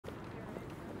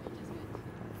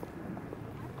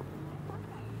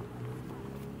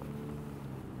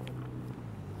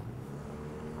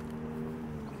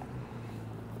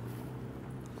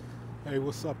Hey,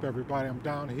 what's up, everybody? I'm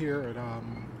down here at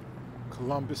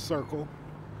Columbus Circle,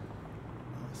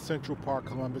 Central Park,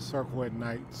 Columbus Circle at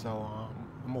night. So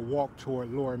I'm gonna walk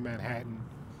toward Lower Manhattan.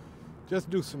 Just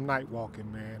do some night walking,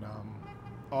 man.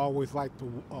 I always like to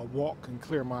walk and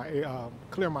clear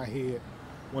my head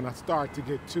when I start to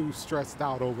get too stressed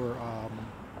out over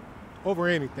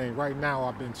anything. Right now,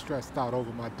 I've been stressed out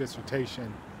over my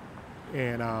dissertation,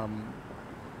 and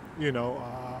you know.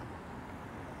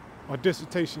 My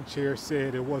dissertation chair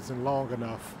said it wasn't long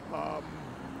enough.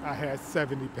 I had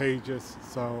 70 pages,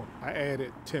 so I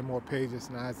added 10 more pages.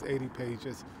 Now it's 80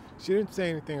 pages. She didn't say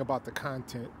anything about the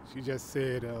content. She just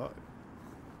said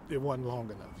it wasn't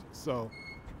long enough. So,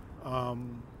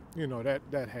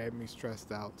 that had me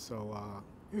stressed out. So,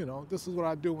 this is what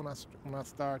I do when I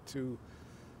start to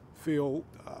feel,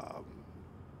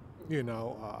 you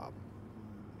know,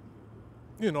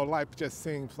 life just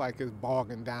seems like it's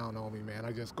bogging down on me, man.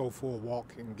 I just go for a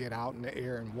walk and get out in the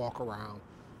air and walk around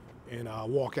and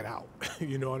walk it out.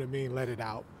 You know what I mean? Let it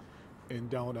out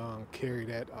and don't carry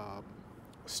that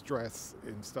stress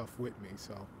and stuff with me.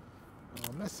 So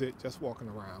that's it, just walking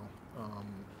around,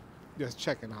 just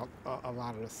checking out a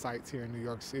lot of the sites here in New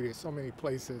York City. There's so many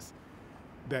places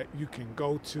that you can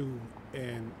go to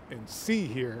and see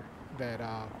here that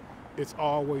it's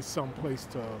always some place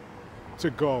to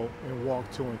go and walk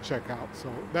to and check out.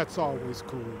 So that's always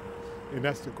cool. And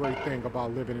that's the great thing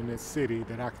about living in this city,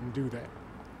 that I can do that.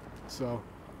 So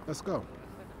let's go.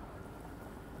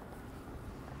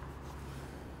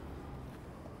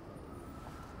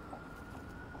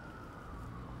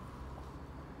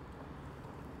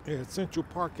 In Central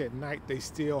Park at night, they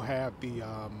still have the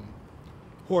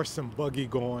horse and buggy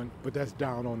going, but that's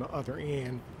down on the other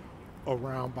end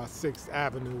around by 6th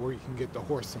Avenue where you can get the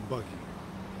horse and buggy.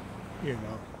 You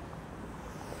know.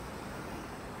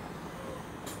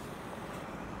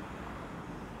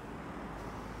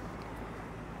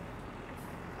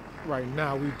 Right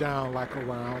now we down like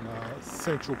around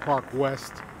Central Park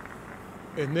West,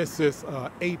 and this is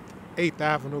 8th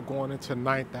Avenue going into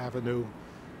 9th Avenue.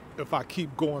 If I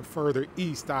keep going further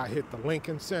east, I hit the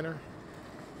Lincoln Center.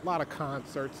 A lot of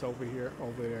concerts over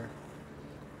there.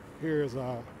 Here's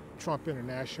Trump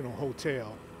International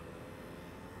Hotel.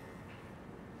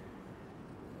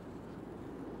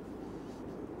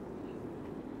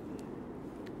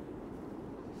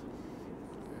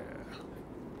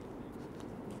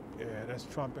 Yeah, that's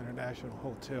Trump International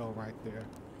Hotel right there.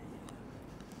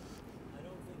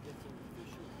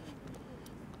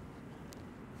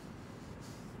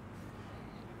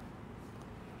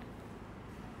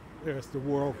 There's the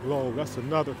World Globe. That's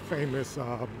another famous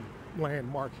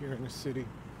landmark here in the city.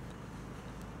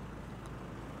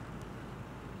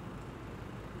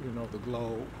 You know, the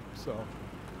globe. So,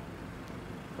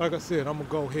 like I said, I'm gonna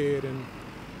go ahead and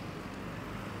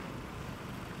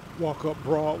walk up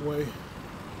Broadway,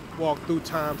 walk through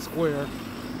Times Square,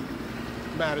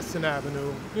 Madison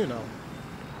Avenue, Yeah,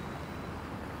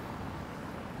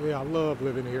 I love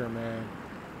living here, man.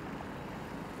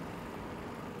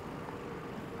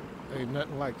 Ain't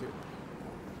nothing like it.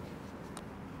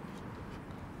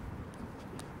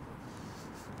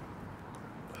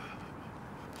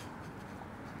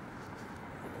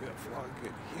 Before I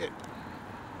get hit.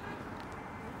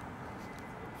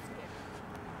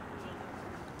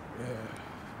 Yeah.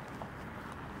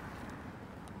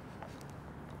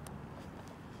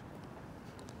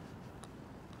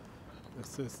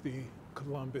 This is the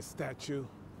Columbus statue,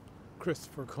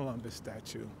 Christopher Columbus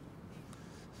statue.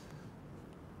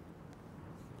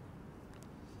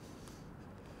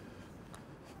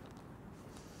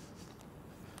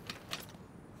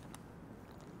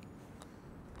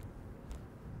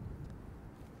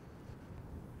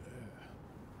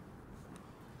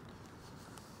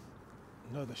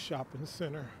 Another shopping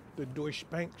center, the Deutsche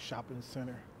Bank Shopping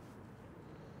Center.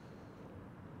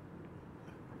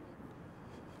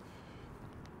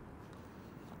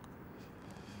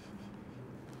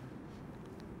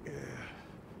 Yeah.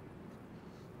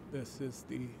 This is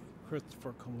the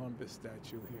Christopher Columbus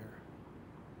statue here.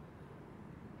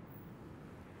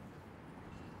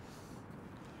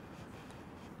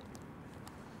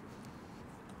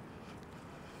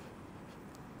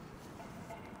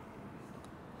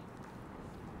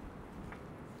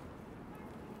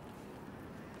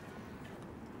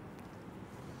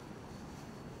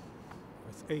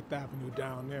 That's 8th Avenue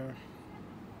down there.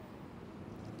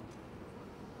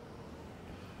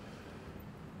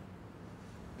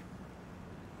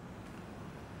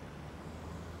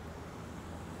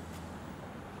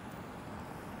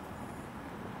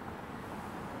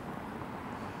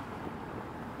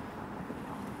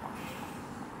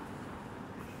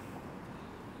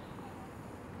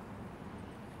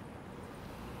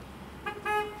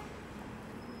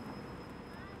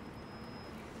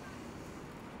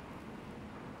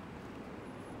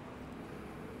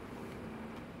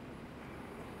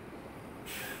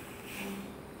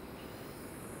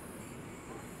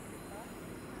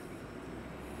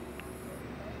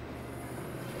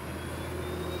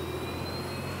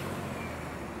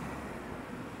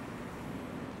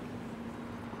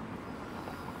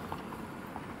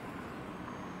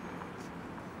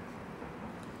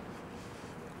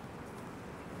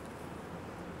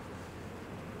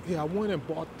 Yeah, I went and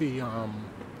bought the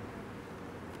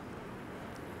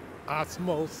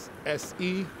Osmos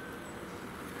SE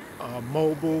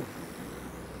mobile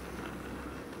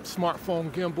smartphone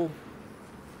gimbal,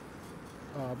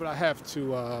 but I have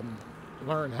to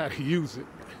learn how to use it.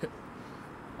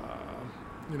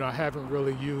 You know, I haven't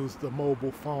really used the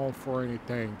mobile phone for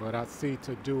anything, but I see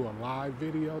to do a live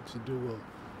video, to do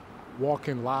a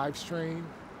walk-in live stream,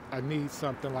 I need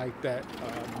something like that.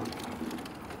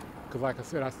 Because like I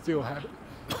said, I still haven't,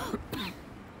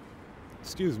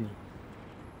 excuse me,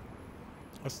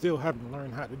 I still haven't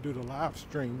learned how to do the live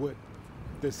stream with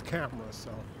this camera,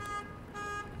 so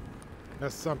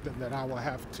that's something that I will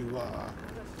have to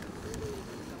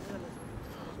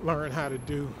learn how to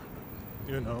do,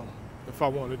 you know, if I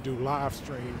want to do live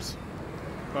streams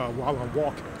while I'm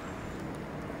walking.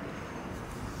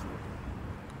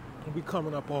 We'll be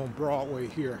coming up on Broadway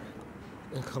here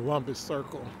in Columbus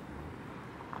Circle.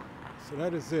 So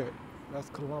that is it. That's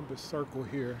Columbus Circle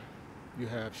here. You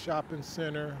have Shopping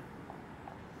Center,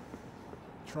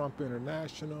 Trump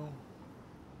International,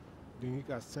 then you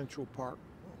got Central Park.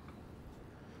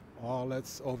 All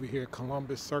that's over here,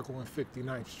 Columbus Circle and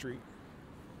 59th Street.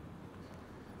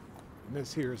 And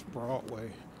this here is Broadway.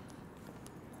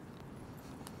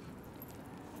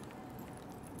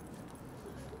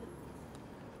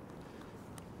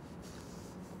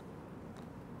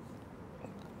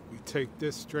 We take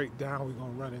this straight down, we're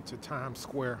gonna run into Times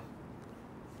Square.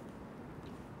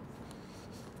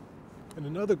 And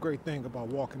another great thing about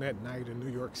walking at night in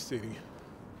New York City,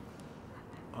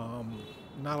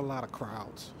 not a lot of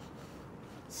crowds.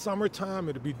 Summertime,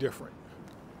 it'll be different.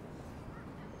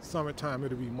 Summertime,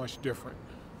 it'll be much different.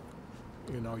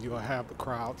 You know, you'll have the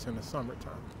crowds in the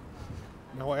summertime.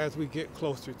 Now, as we get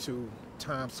closer to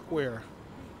Times Square,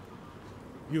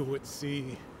 you would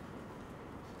see,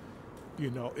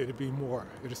 you know,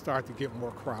 it'll start to get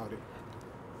more crowded.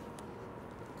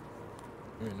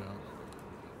 You know.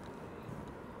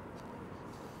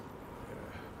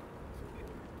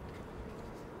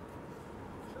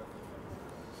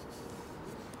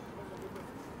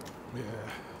 Yeah.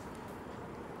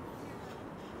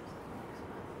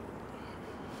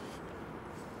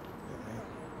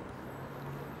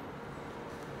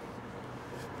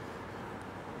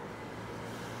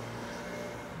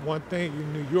 One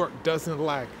thing New York doesn't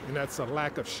lack, and that's a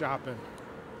lack of shopping.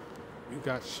 You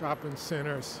got shopping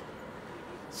centers,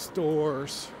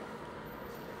 stores,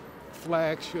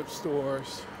 flagship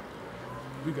stores.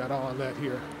 We got all that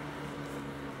here.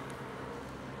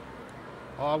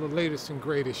 All the latest and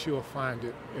greatest, you'll find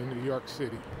it in New York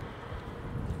City.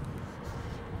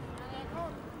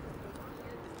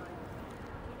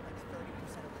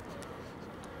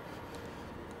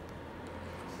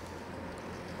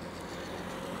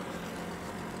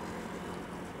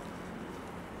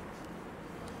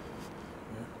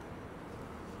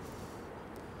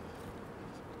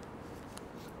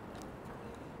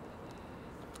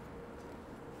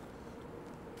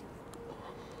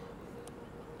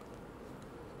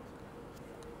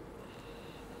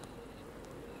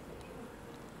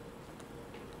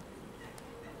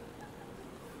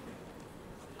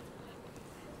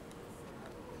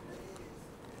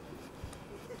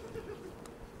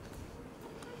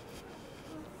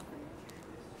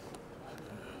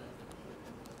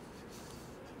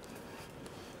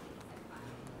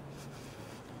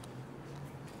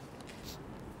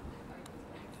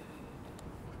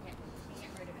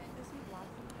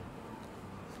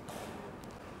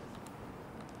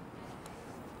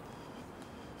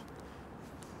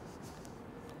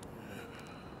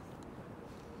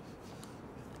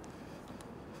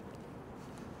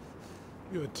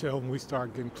 You'll tell when we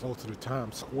start getting closer to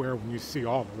Times Square when you see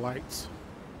all the lights.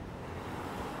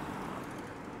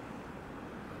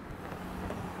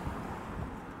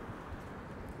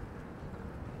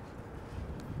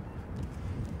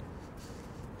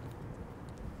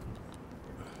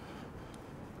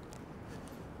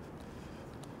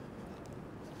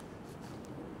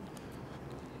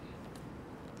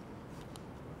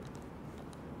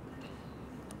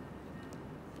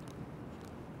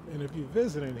 And if you're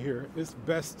visiting here, it's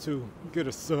best to get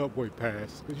a subway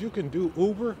pass, because you can do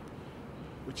Uber,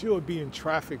 but you'll be in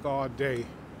traffic all day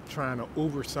trying to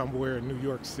Uber somewhere in New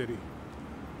York City.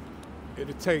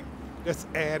 It'll take, if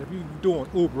you're doing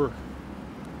Uber,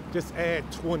 just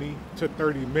add 20 to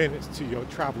 30 minutes to your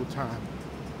travel time,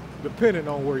 depending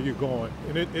on where you're going.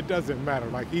 And it doesn't matter,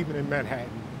 like even in Manhattan,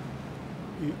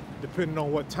 depending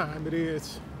on what time it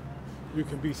is, you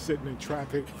can be sitting in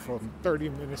traffic from 30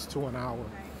 minutes to an hour.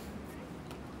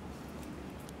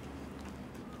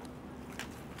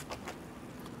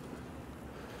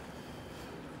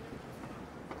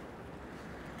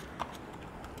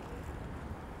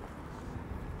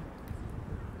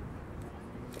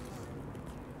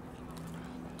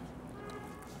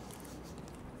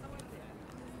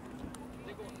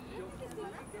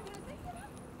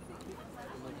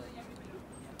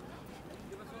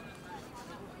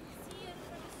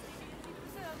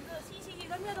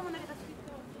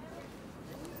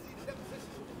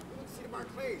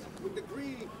 place with the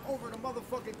green over the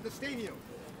motherfucking the stadium.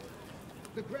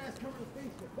 The grass covering the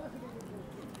stadium.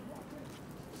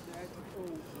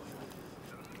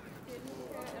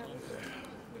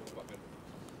 That's what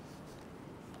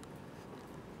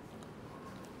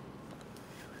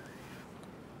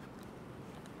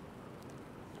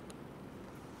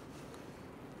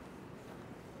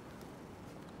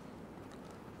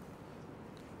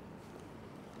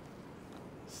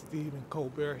Stephen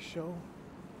Colbert Show.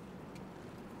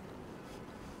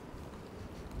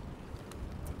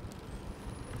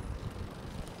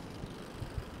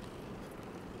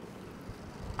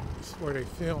 This is where they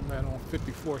filmed that on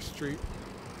 54th Street.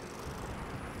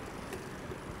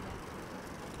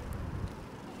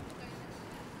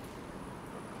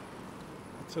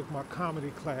 I took my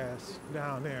comedy class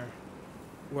down there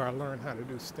where I learned how to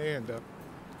do stand-up.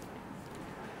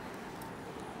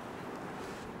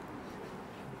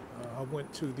 I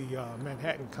went to the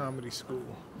Manhattan Comedy School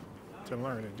to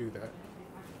learn to do that.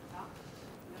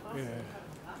 Yeah.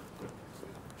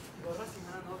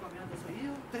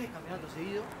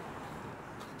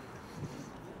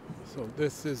 So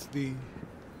this is the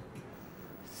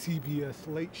CBS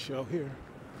Late Show here.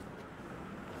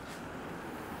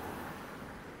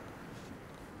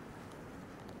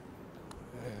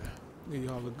 Yeah, give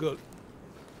y'all a good,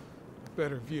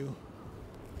 better view.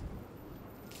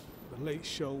 The Late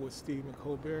Show with Stephen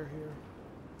Colbert here.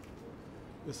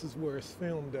 This is where it's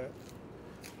filmed at.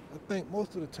 I think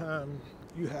most of the time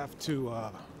you have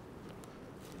to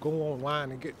go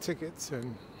online and get tickets,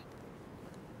 and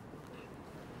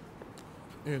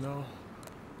you know,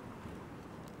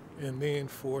 and then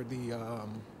for the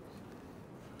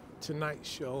Tonight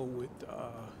Show with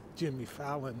Jimmy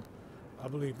Fallon, I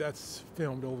believe that's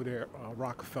filmed over there at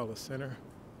Rockefeller Center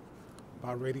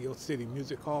by Radio City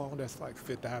Music Hall. That's like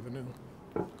Fifth Avenue.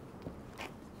 And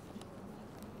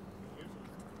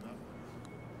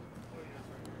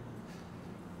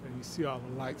you see all the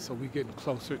lights, so we're getting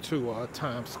closer to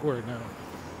Times Square now.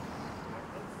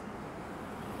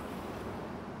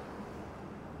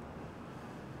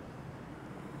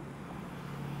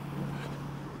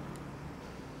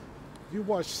 If you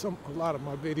watch a lot of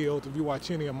my videos, if you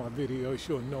watch any of my videos,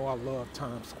 you'll know I love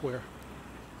Times Square.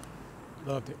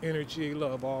 Love the energy,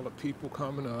 love all the people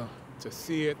coming to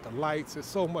see it, the lights. There's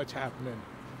so much happening.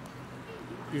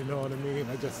 You know what I mean?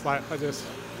 I just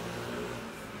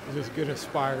get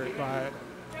inspired by it.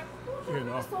 You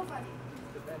know,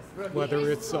 whether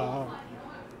it's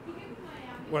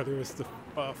the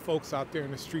folks out there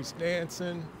in the streets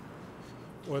dancing,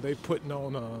 or they putting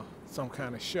on some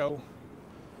kind of show.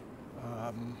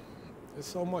 There's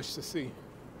so much to see.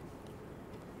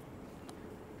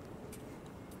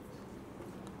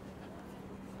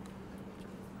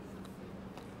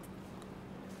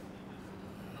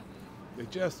 They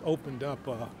just opened up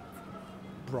a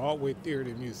Broadway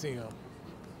Theater Museum.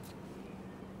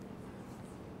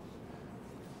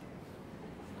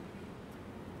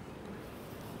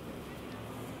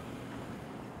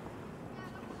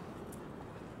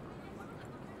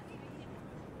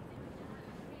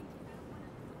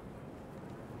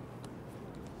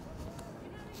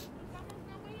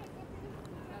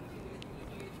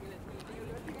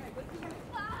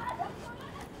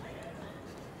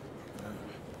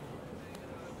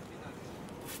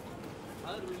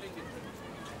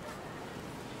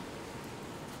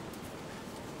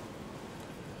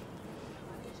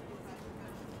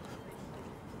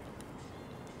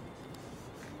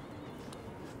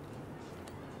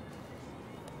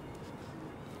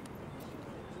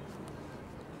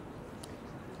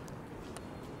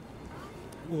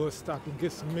 We'll stop and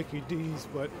get some Mickey D's,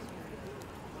 but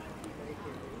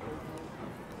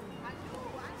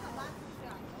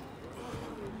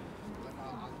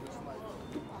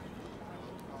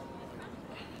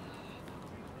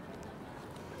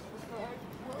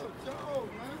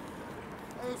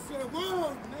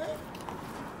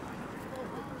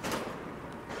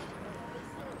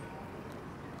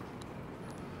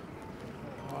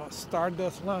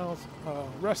Stardust Lounge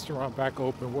restaurant back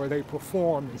open where they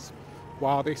perform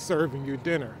while they serving you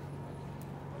dinner.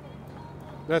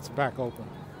 That's back open.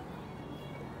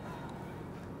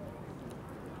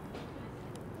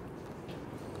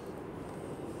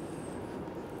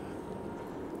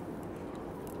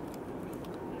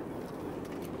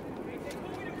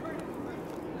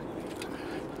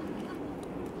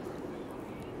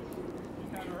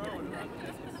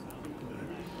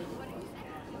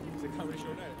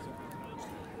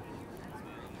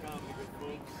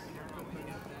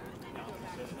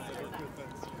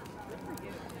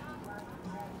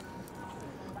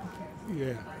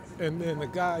 Yeah, and then the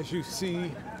guys you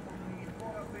see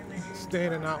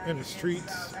standing out in the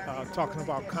streets talking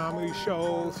about comedy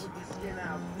shows.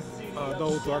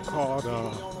 Those are called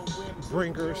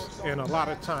bringers, and a lot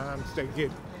of times they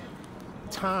get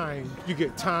time. You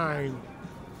get time,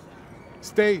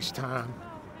 stage time,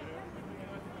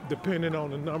 depending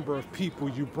on the number of people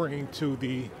you bring to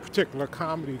the particular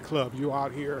comedy club you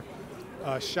out here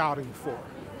shouting for.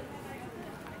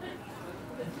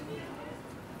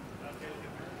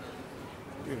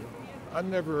 You know, I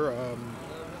never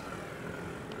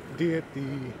did the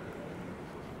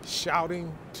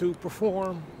shouting to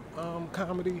perform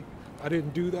comedy. I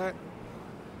didn't do that.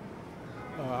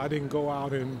 I didn't go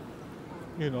out and,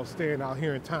 you know, stand out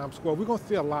here in Times Square. We're gonna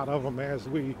see a lot of them as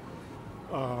we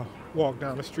walk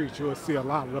down the street. You'll see a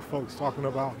lot of the folks talking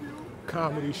about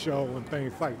comedy show and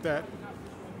things like that.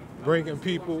 Bringing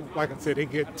people, like I said, they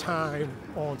get time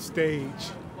on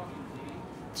stage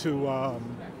to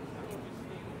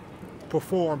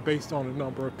perform based on the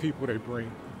number of people they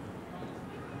bring.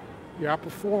 Yeah, I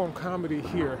perform comedy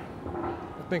here.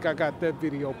 I think I got that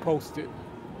video posted.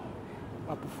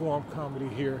 I perform comedy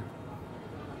here.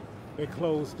 They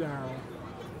closed down,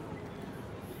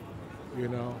 you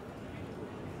know.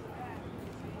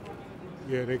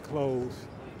 Yeah, they closed.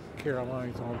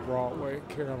 Caroline's on Broadway.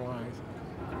 Caroline's,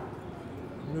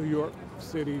 New York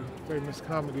City famous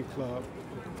comedy club.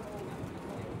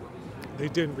 They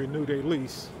didn't renew their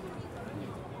lease,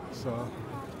 so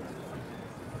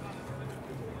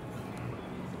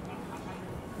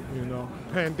you know,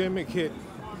 pandemic hit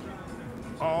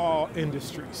all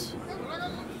industries,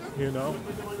 you know.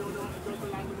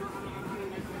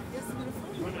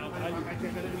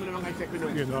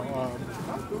 You know,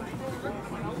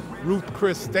 Ruth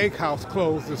Chris Steakhouse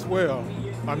closed as well.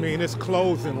 I mean, it's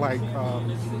closing like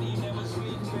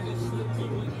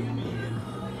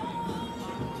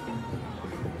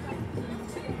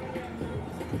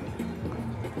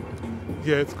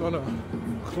yeah, it's gonna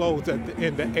close at the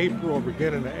end of April or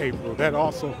beginning of April. That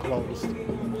also closed.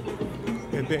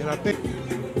 And then I think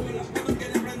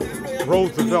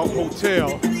Roosevelt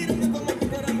Hotel,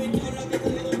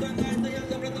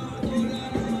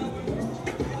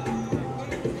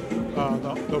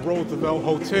 the Roosevelt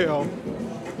Hotel,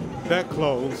 that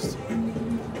closed,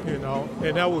 you know,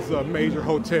 and that was a major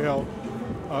hotel.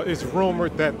 It's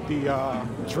rumored that the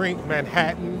drink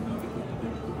Manhattan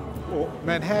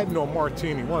or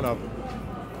Martini, one of them,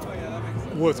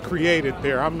 was created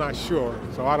there. I'm not sure,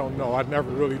 so I don't know. I never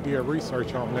really did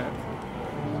research on that.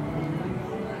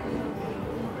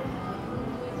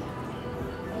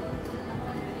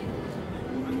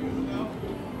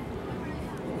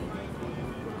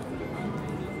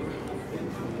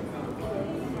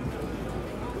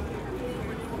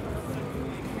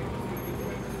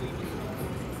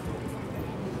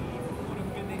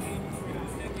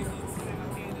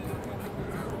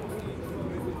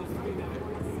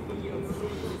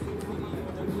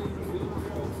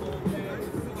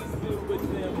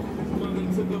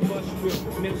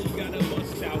 Now she got a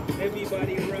bust out.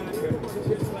 Everybody ride her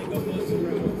just like a bus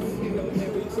route. You know,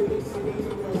 every to the city.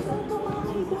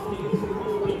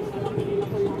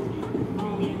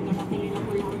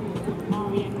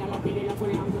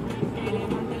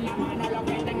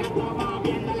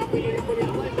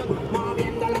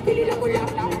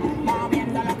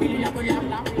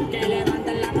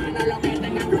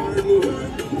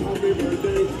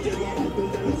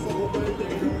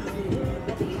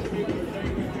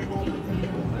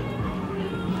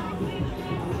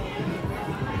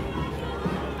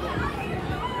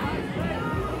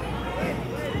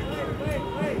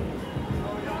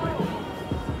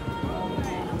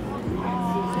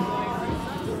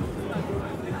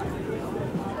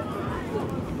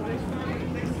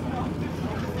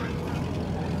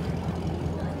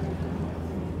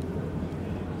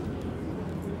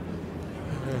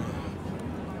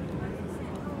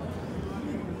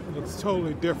 It's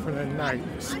totally different at night.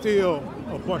 Still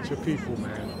a bunch of people,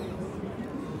 man.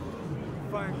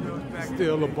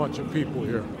 Still a bunch of people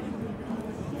here.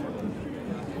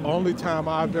 Only time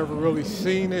I've ever really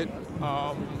seen it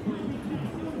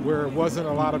where it wasn't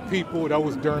a lot of people, that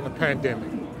was during the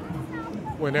pandemic,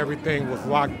 when everything was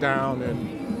locked down and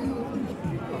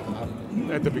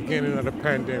at the beginning of the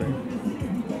pandemic.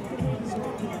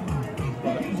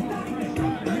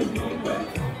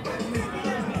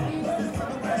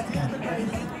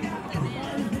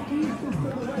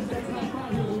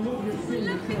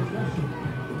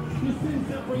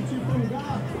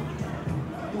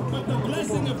 But the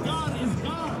blessing of God is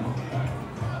God.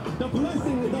 The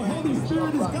blessing of the Holy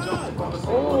Spirit is God.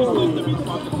 Oh.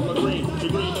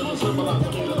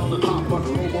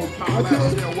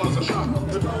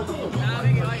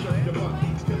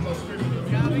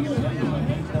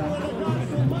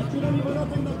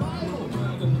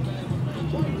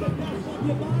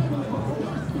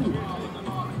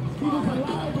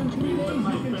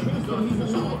 ways you can trust him.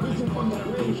 He's a lot vision from that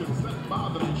range.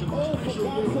 Oh, for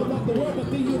God so loved the world,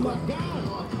 but then you love God.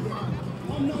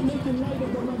 I'm not making light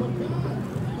of the love of God.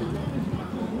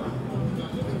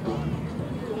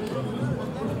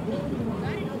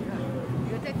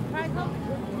 You take the prize home?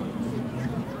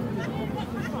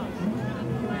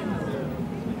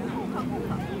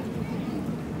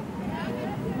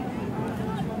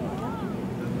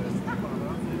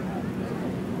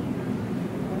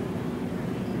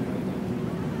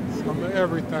 Some of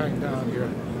everything down here.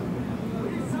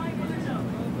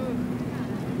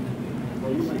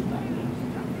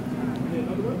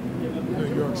 New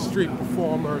York street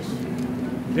performers,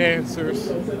 dancers,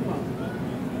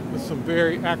 with some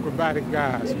very acrobatic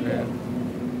guys, man.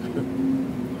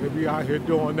 They be out here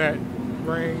doing that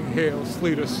rain, hail,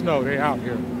 sleet, or snow. They out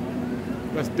here.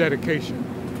 That's dedication.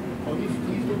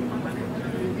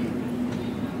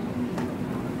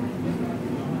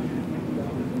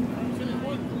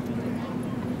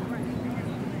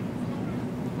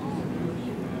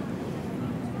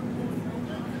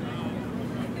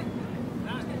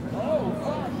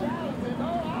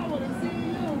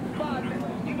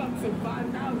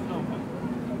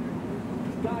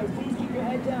 Guys, please keep your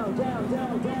head down, down.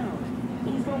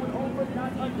 He's going over,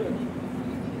 not under.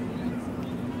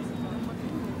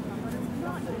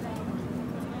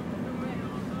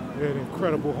 That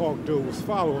Incredible Hulk dude was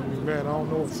following me, man. I don't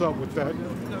know what's up with that. You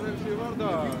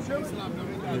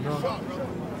know?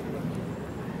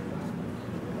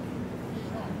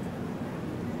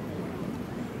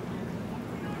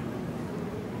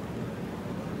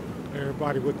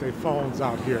 Everybody with their phones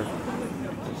out here.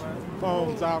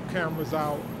 Phones out, cameras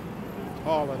out,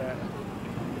 all of that.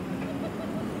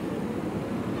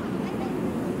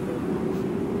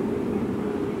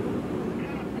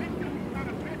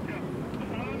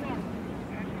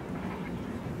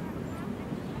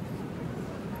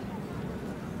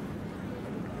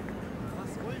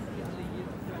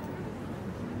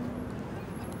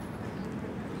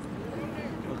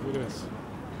 Look at this.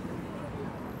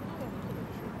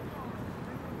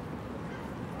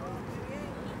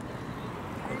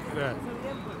 That.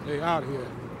 They out here.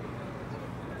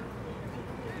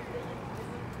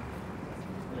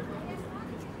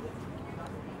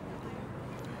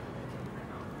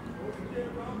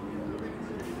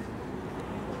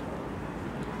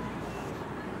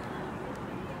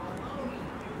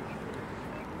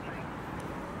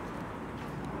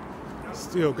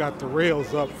 Still got the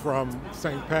rails up from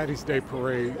St. Patty's Day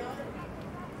parade.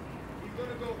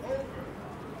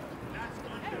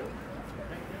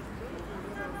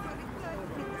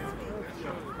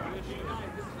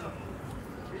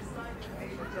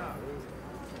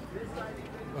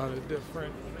 A lot of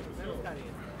different.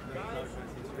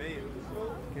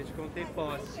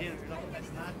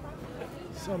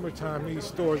 Summertime, these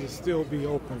stores will still be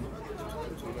open.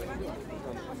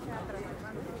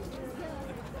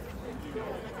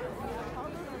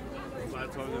 I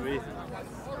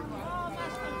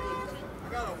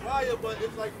got a wire, but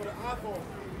it's like for the iPhone.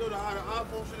 You know how the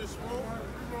iPhone shit is small?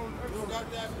 You don't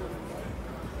got that for it.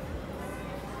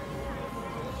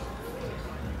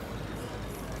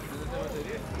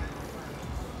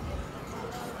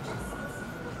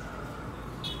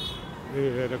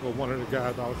 Yeah, there go one of the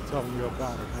guys I was telling you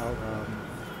about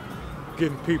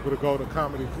getting people to go to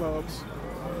comedy clubs.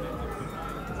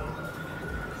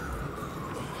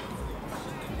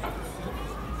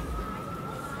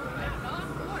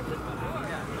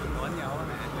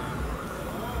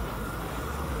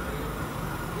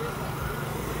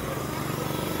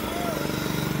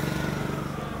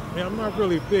 Yeah, I'm not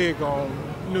really big on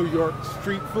New York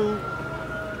street food.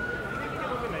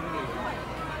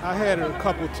 I had it a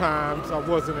couple times. I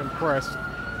wasn't impressed.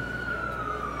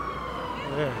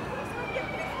 Yeah.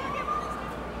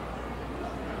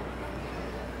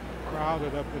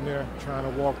 Crowded up in there trying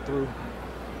to walk through.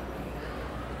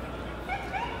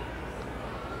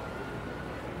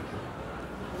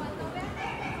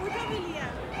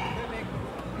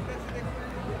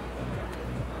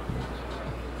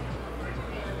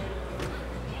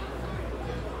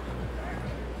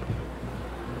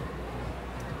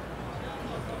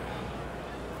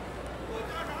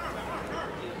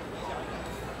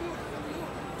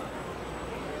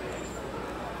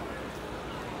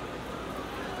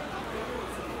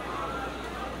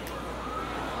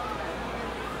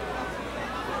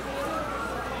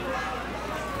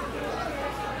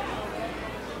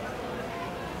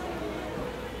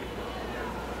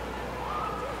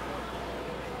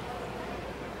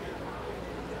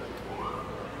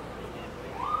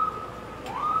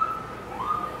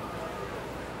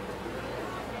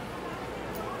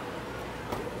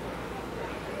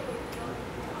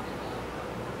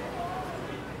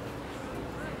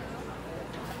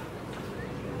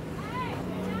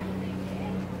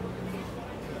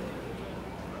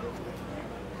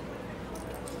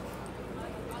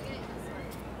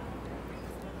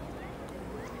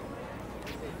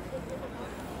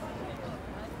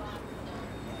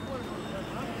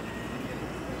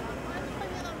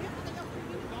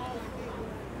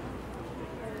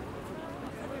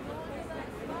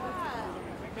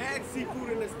 seafood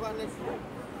in the spot next to you.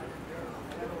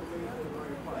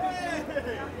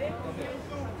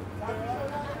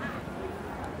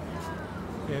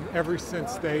 And ever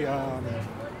since they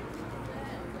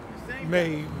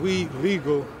made weed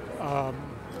legal,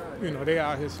 you know, they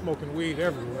out here smoking weed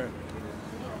everywhere.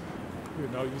 You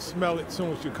know, you smell it as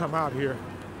soon as you come out here.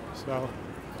 So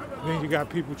then you got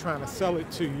people trying to sell it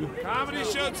to you. Comedy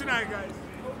show tonight, guys.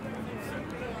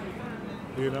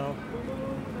 You know.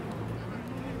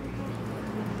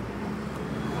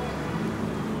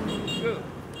 Good.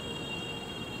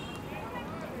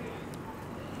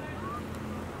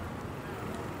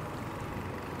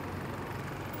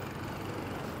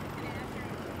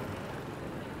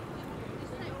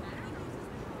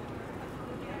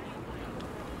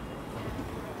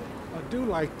 I do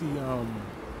like the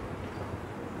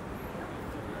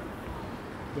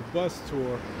bus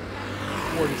tour,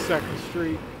 42nd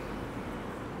Street,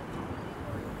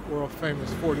 world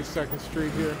famous 42nd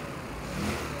Street here.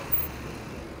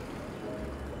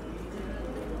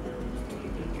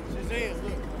 Shazam,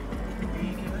 look.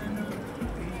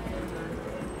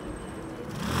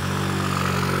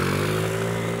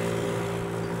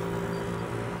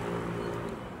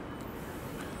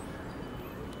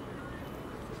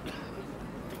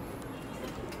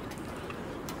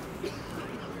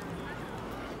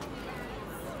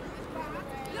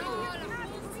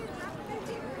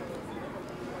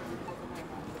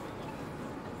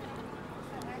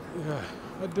 Yeah,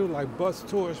 I do like bus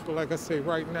tours, but like I say,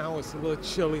 right now it's a little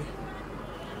chilly.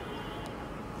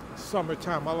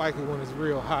 Summertime, I like it when it's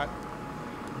real hot,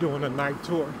 doing a night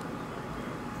tour.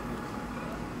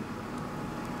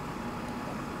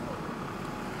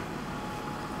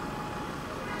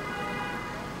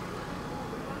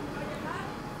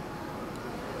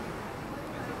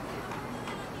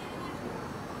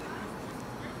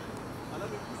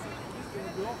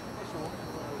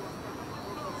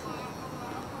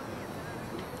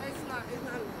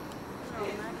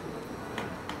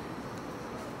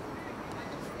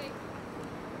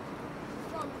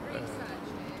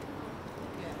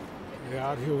 Yeah,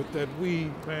 out here with that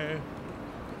weed, man.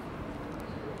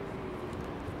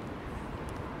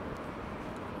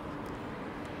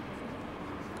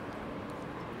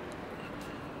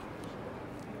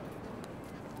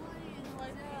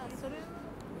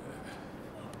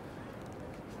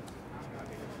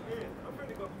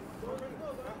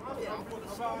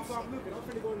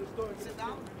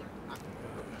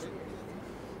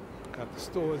 Got the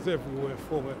stores everywhere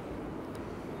for it.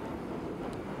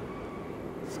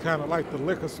 It's kind of like the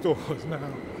liquor stores now,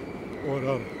 or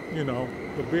the, you know,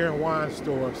 the beer and wine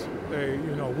stores. They,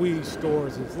 you know, weed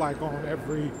stores. It's like on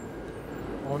every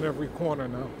corner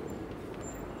now.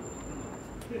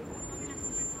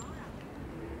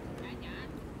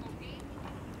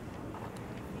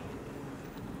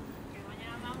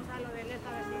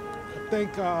 I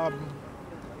think,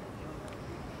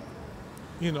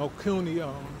 you know, CUNY,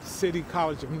 City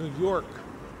College of New York,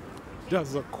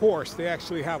 does a course. They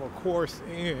actually have a course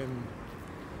in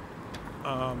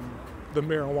the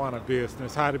marijuana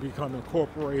business, how to become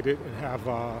incorporated and have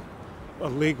a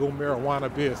legal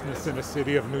marijuana business in the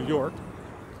city of New York.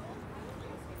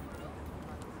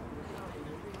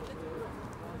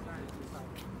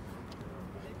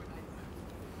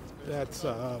 That's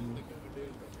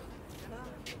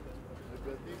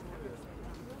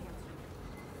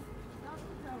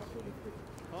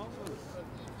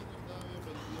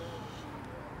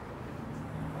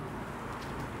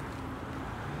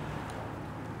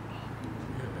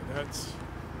that's,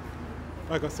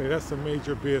 like I say, that's a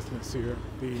major business here,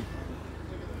 the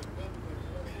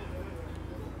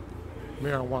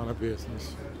marijuana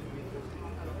business.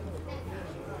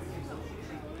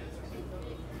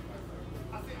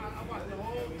 I watched the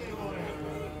whole thing on it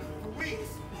for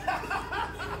weeks.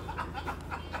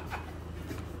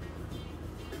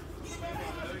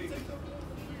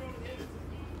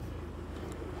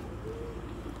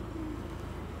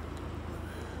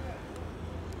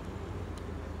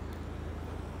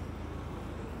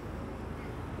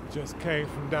 Just came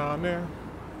from down there.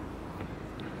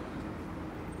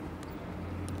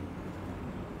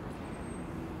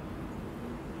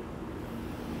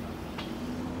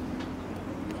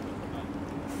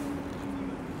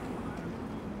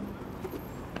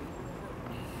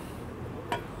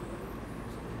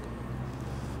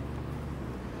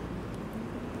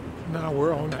 Now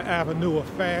we're on the Avenue of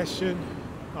Fashion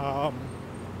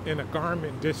in the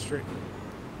garment district.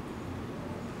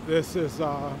 This is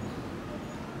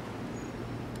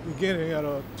beginning of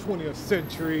the 20th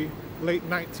century, late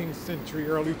 19th century,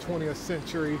 early 20th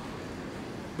century.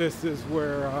 This is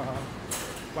where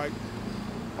like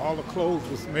all the clothes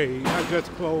was made, not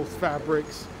just clothes,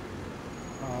 fabrics,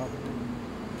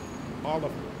 all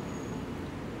of,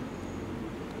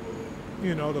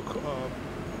 you know,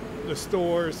 the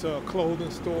stores, clothing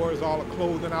stores, all the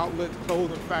clothing outlets,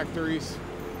 clothing factories.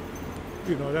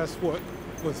 You know, that's what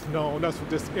was known, that's what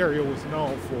this area was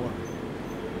known for.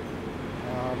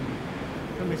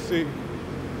 Let me see.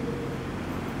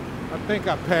 I think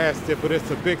I passed it, but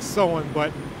it's a big sewing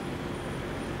button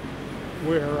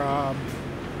where,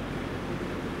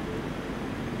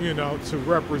 you know, to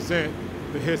represent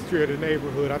the history of the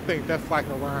neighborhood. I think that's like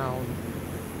around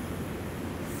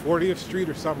 40th Street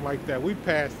or something like that. We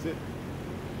passed it.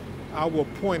 I will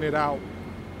point it out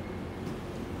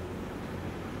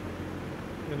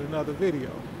in another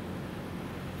video.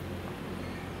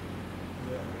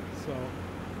 Yeah, so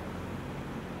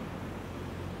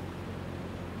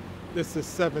this is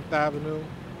 7th Avenue,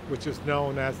 which is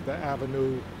known as the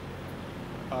Avenue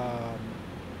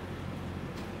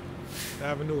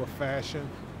of Fashion.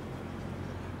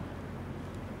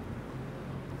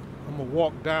 I'm gonna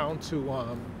walk down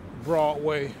to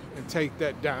Broadway and take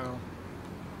that down.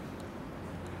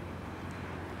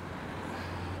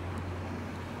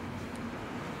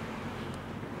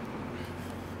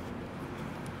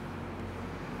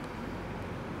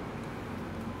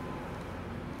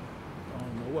 I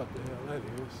don't know what the hell that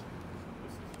is.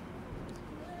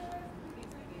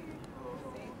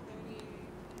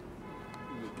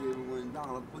 You give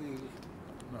 $1, please.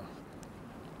 No.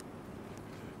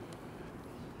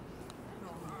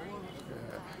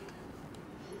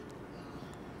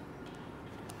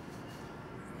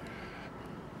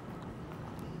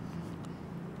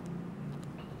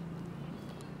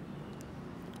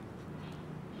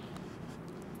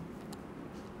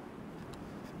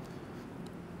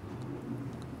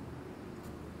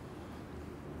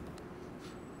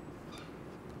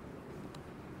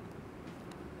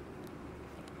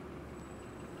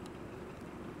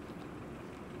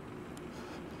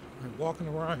 Walking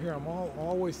around here,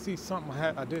 always see something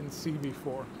I didn't see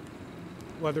before.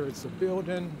 Whether it's a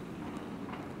building,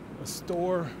 a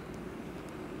store.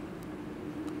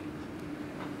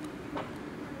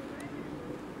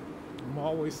 I'm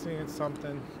always seeing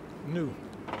something new.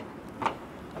 Yeah,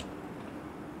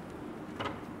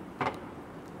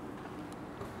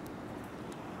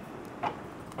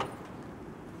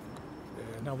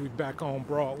 now we're back on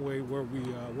Broadway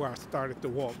where I started to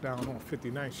walk down on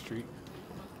 59th Street.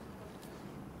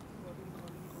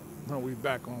 Now we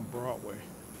back on Broadway.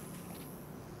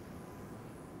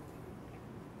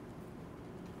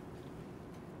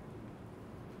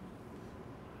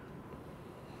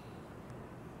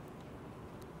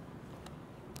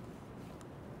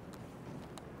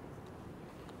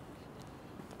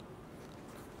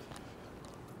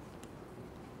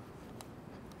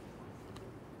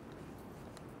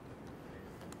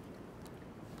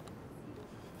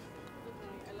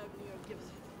 I love New York gifts.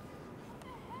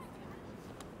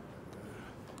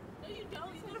 No, you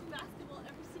don't. You go to basketball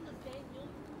every single day. You'll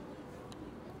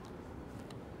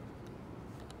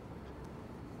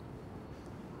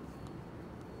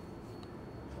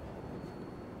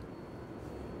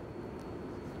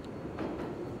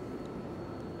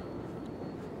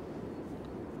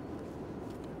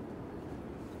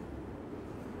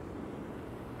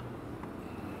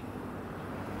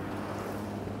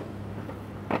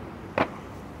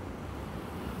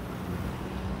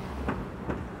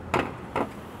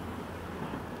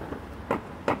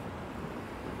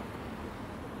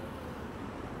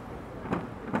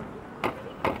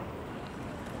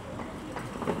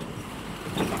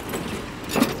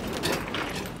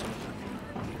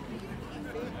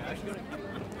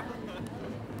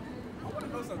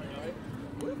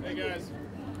Hey guys.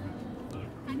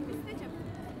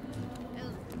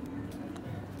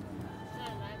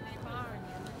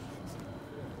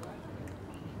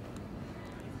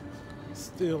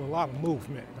 Still a lot of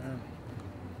movement, man.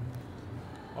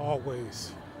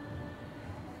 Always.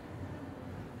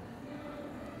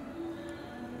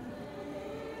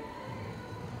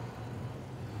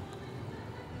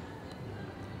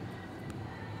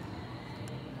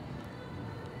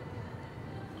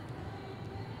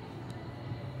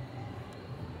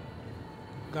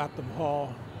 Gotham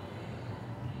Hall.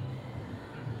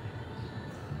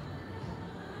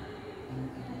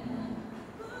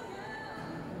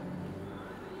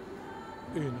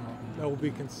 You know, that will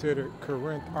be considered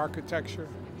Corinth architecture.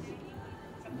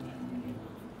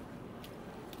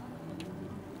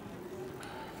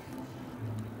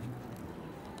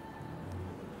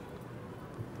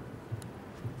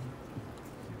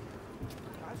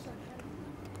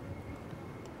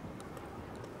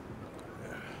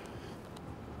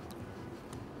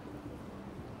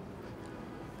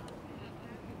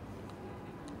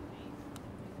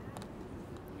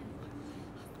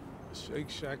 Shake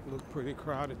Shack looked pretty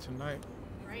crowded tonight.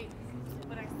 Right.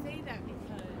 But I say that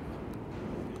because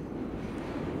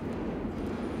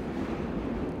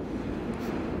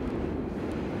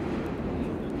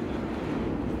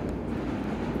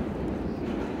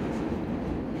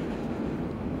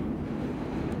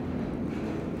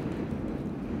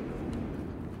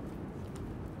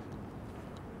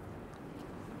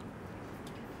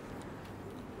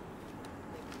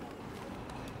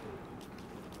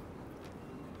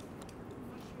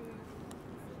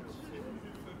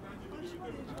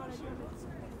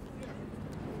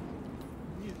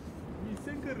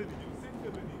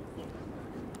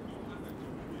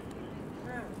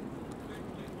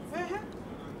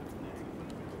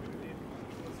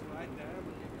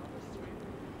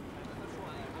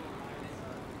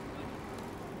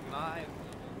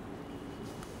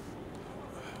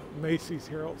Macy's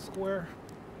Herald Square.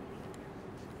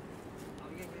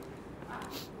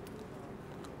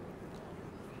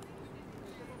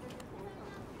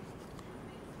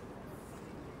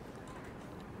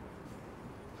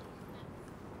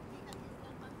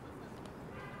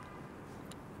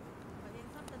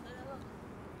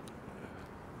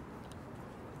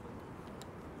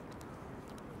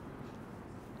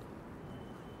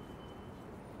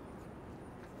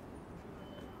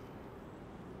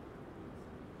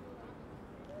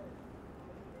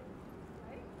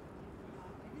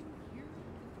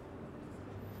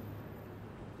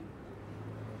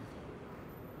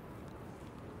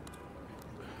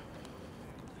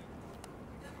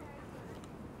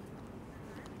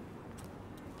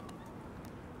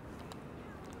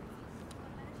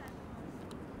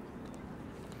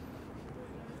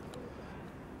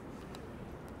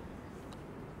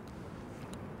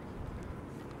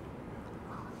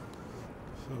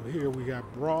 So here we got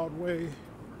Broadway,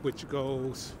 which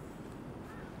goes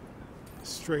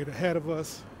straight ahead of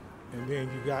us, and then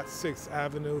you got 6th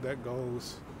Avenue that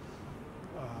goes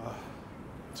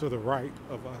to the right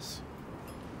of us,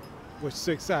 which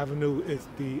 6th Avenue is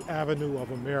the Avenue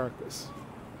of Americas.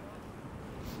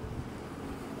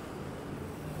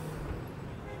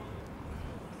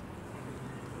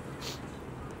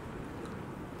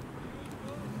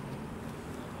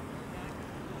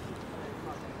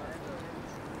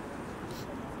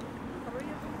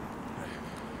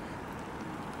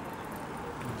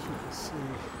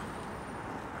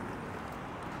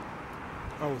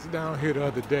 I was down here the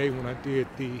other day when I did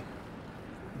the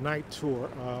night tour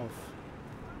of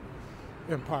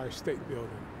Empire State Building,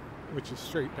 which is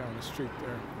straight down the street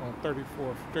there on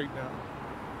 34th, straight down.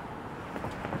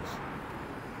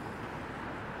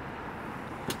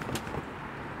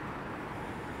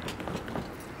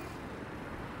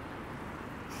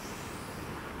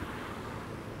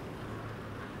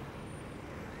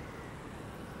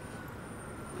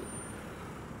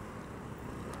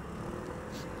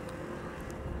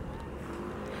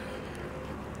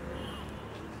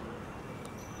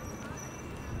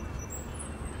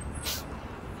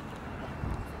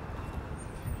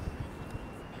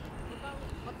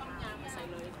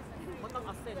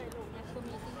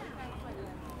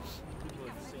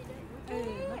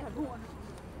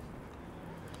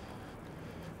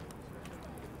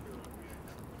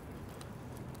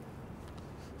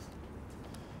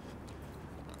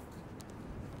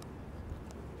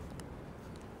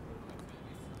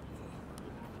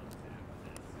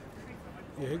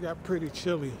 Yeah, it got pretty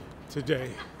chilly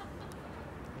today.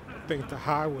 I think the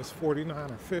high was 49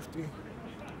 or 50.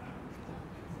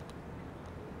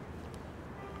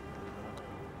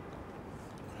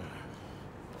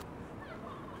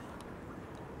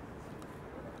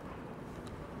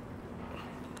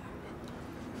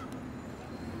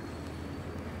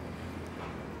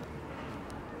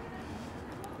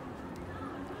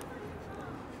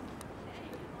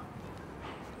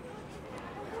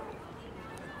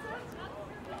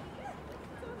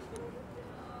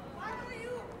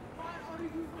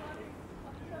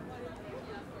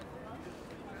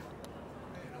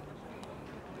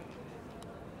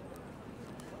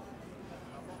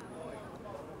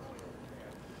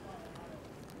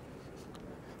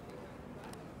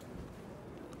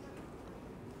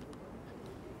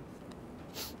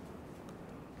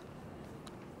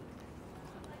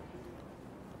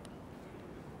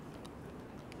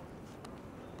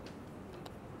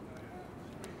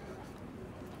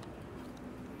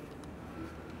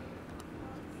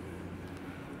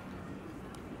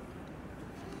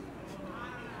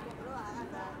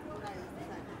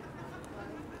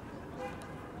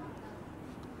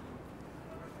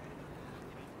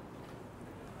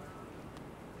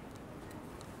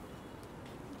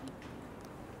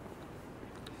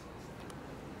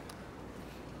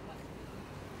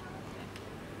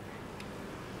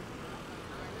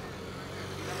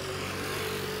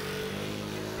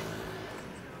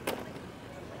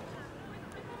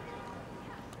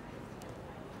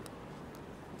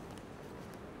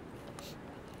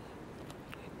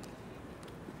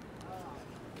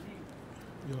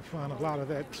 You'll find a lot of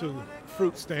that too.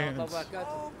 Fruit stands.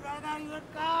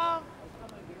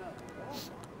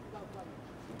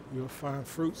 You'll find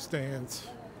fruit stands,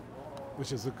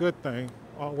 which is a good thing.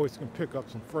 Always can pick up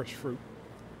some fresh fruit.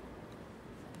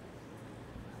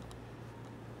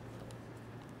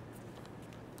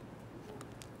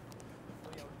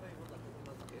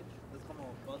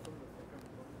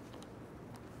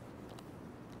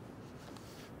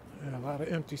 Yeah, a lot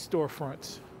of empty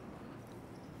storefronts.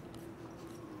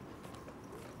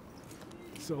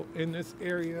 So in this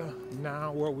area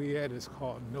now where we at is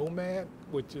called Nomad,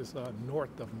 which is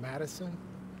north of Madison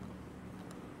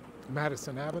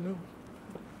Avenue.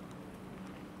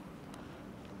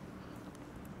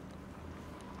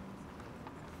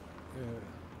 Yeah.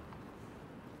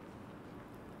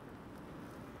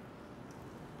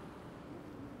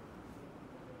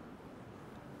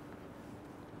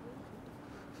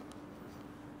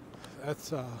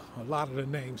 That's a lot of the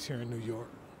names here in New York.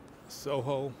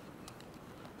 Soho,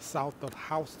 south of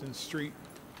Houston Street,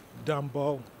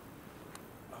 Dumbo,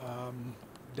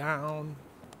 down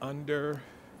under,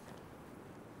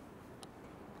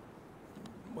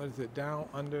 what is it, down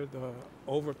under the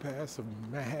overpass of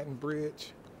Manhattan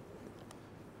Bridge?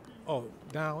 Oh,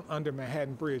 down under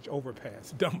Manhattan Bridge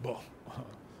overpass, Dumbo.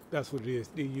 That's what it is,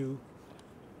 D-U-M-B-O,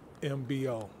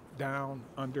 down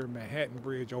under Manhattan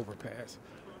Bridge overpass.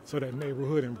 So that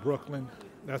neighborhood in Brooklyn,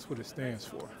 that's what it stands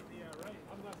for.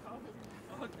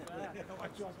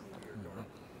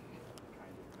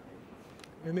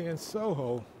 And then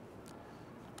Soho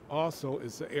also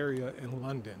is an area in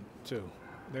London too.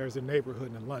 There's a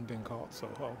neighborhood in London called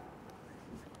Soho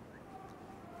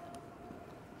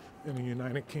in the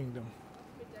United Kingdom.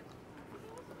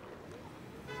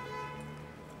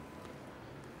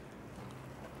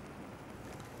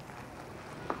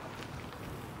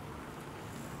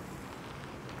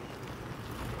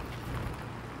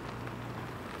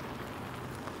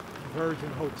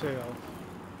 Virgin Hotel.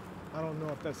 I don't know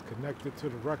if that's connected to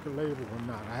the record label or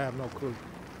not. I have no clue.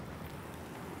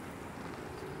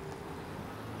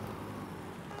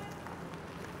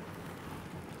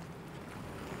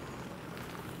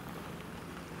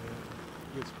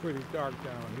 It gets pretty dark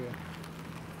down here.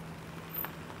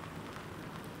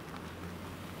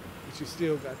 But you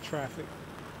still got traffic.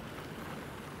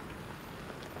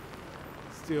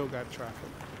 Still got traffic.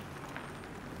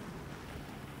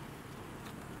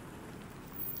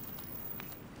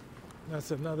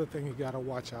 That's another thing you got to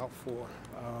watch out for.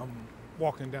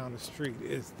 Walking down the street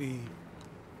is the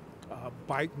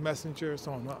bike messengers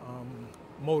on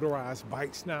motorized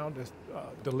bikes now that's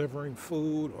delivering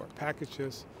food or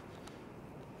packages.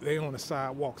 They on the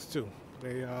sidewalks too.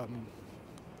 They,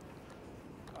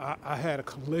 I had a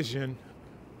collision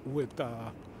with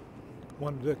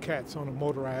one of the cats on a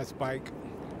motorized bike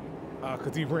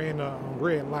because he ran a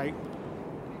red light,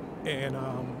 and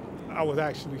I was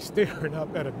actually staring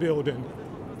up at a building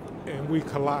and we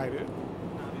collided.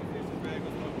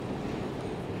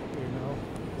 You know,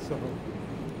 so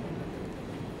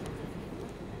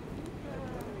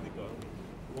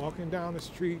walking down the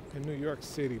street in New York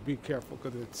City, be careful,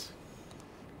 because it's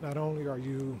not only are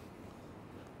you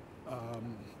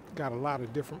got a lot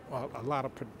of different, a lot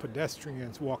of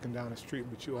pedestrians walking down the street,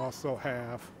 but you also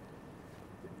have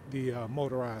the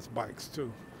motorized bikes too.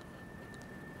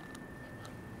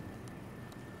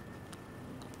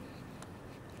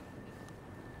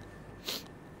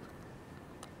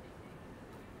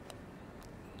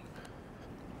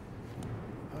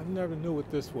 I never knew what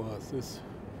this was.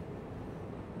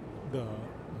 The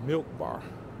milk bar.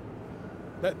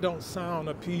 That don't sound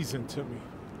appeasing to me.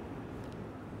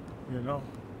 You know?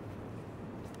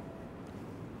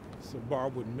 It's a bar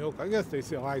with milk. I guess they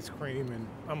sell ice cream, and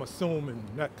I'm assuming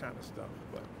that kind of stuff,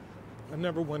 but I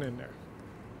never went in there.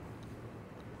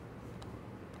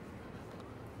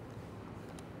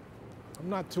 I'm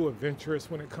not too adventurous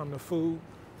when it comes to food.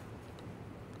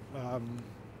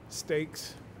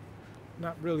 Steaks.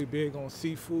 Not really big on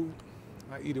seafood.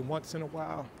 I eat it once in a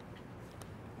while.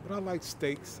 But I like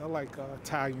steaks. I like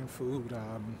Italian food.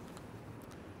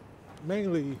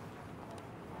 Mainly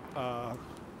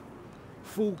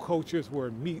food cultures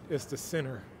where meat is the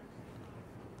center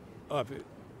of it,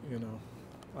 you know.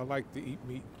 I like to eat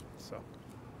meat, so.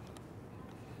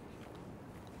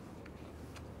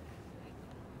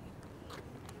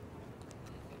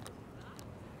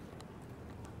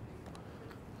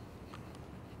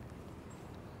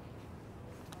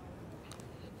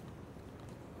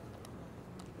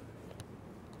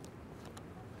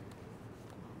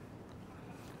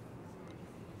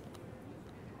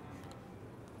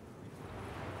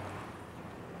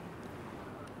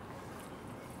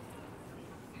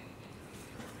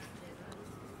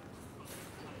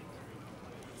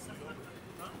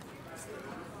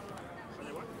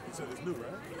 You said it's new, right?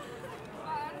 I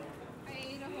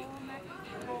ate a whole mac and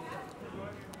cheese.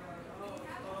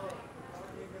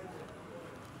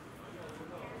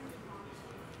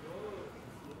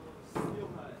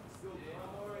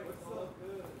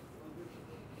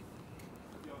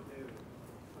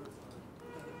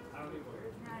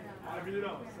 I really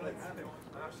don't.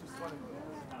 She's funny.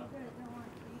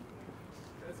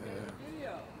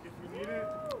 If you need it,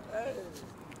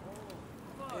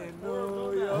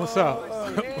 What's up? What's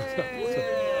up?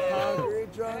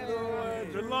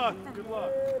 good luck. Good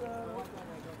luck.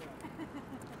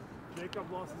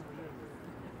 Jacob lost his virginity.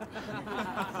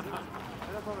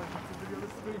 That's all right. This video,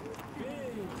 this is big.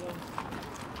 There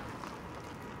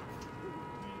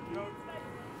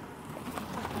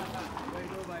you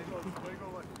go, buddy. There you go,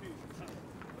 buddy.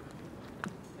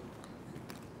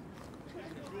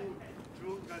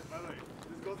 Jewel, guys, by the way,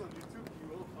 this goes on YouTube. You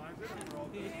will find it, and we're all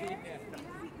good.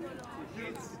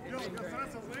 Yo, send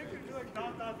us a link, and you're like,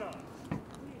 dot, dot, dot.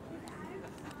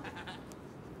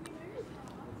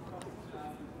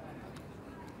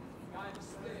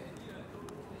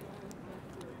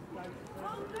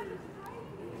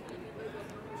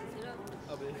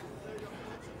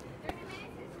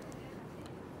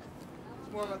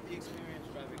 It's more about the experience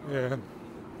driving. Yeah.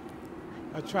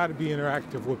 I try to be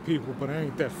interactive with people, but I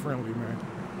ain't that friendly, man.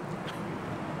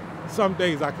 Some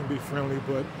days I can be friendly,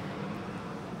 but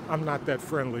I'm not that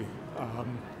friendly.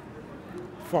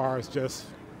 Far as just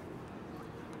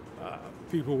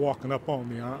people walking up on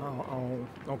me, I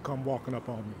don't come walking up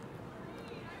on me.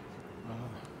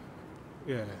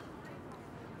 Yeah.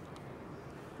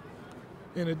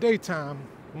 In the daytime,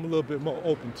 I'm a little bit more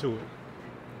open to it.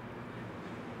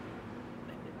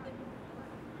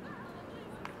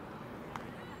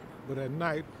 But at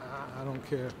night, I don't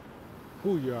care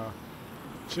who you are.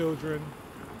 Children,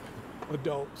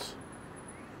 adults,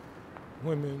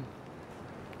 women.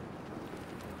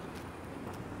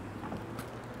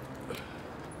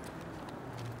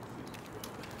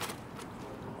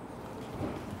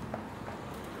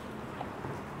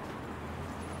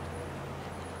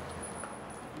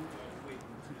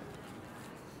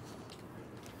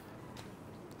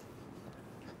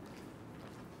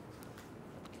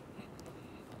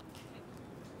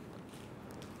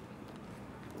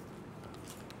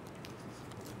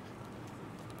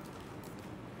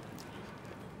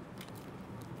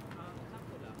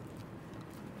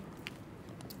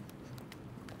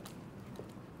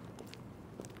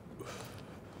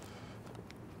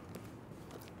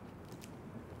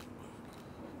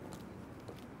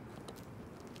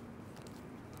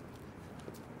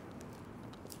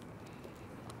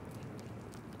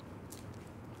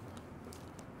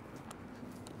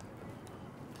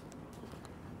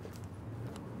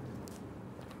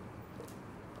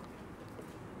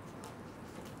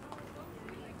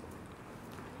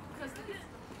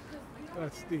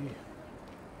 That's the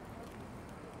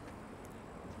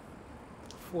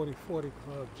 4040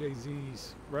 Club,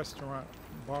 Jay-Z's restaurant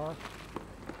bar.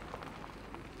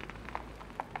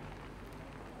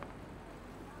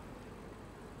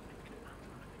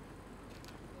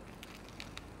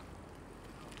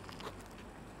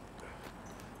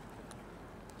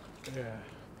 Yeah.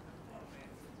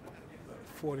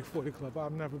 4040 Club.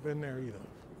 I've never been there either.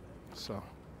 So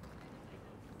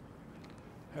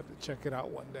have to check it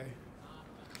out one day.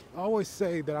 I always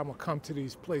say that I'm gonna come to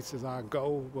these places I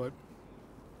go, but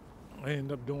I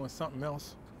end up doing something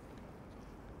else.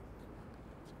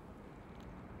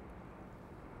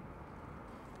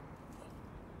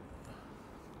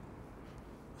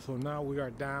 So now we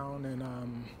are down in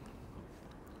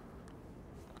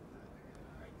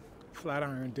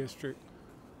Flatiron District,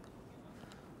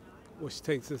 which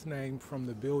takes its name from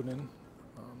the building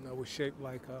that was shaped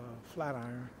like a flat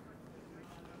iron.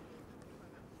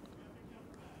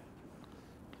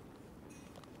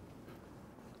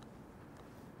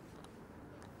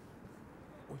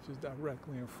 Which is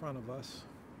directly in front of us.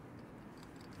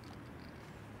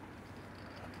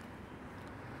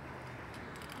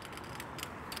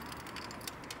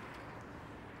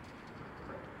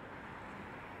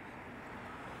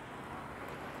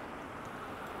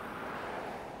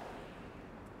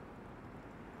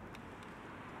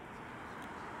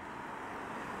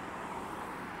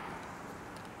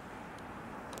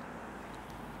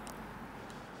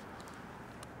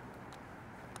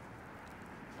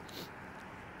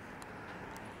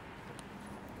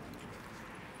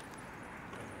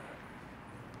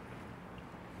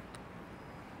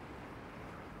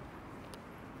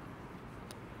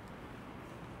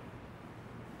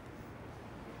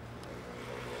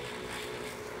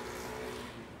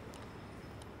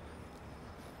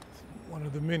 One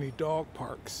of the many dog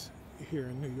parks here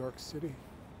in New York City.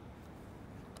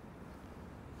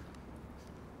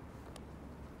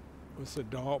 It's a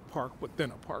dog park within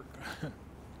a park. And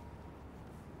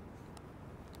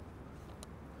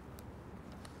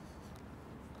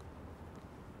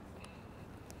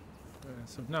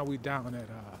so now we down at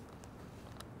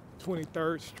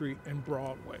 23rd Street and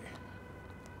Broadway.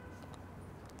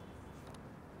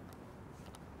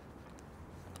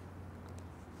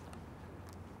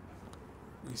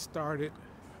 We started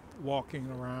walking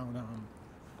around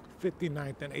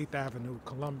 59th and 8th Avenue,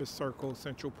 Columbus Circle,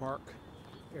 Central Park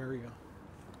area.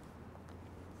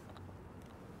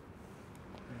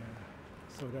 And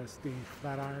so that's the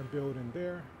Flatiron Building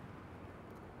there.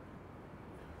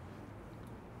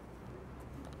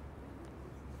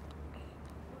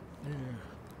 Yeah.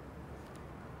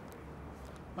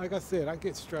 Like I said, I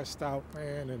get stressed out,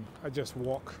 man, and I just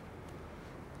walk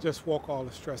all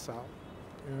the stress out.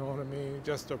 You know what I mean?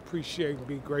 Just appreciate and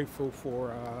be grateful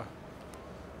for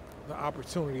the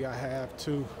opportunity I have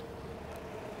to,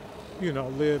 you know,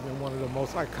 live in one of the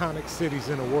most iconic cities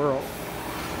in the world.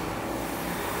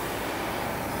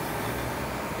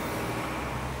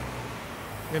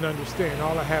 And understand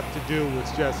all I have to do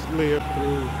is just live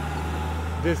through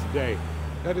this day.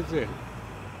 That is it.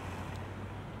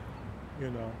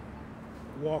 You know,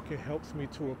 walking helps me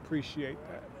to appreciate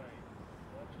that.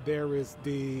 There is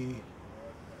the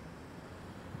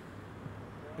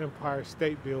Empire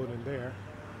State Building there.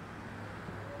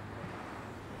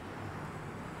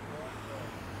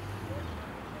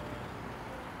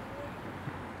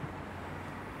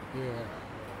 Yeah.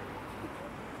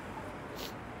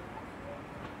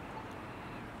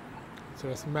 So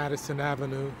that's Madison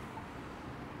Avenue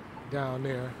down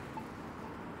there.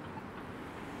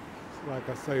 So like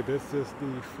I say, this is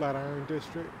the Flatiron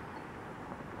District.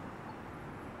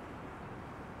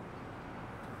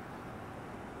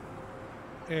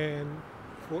 And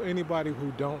for anybody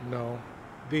who don't know,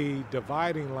 the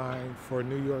dividing line for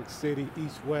New York City,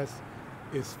 east-west,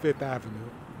 is 5th Avenue.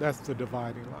 That's the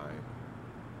dividing line.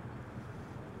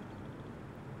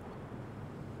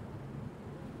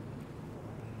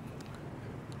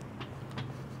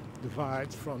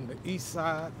 Divides from the east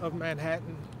side of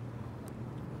Manhattan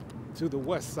to the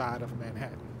west side of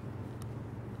Manhattan.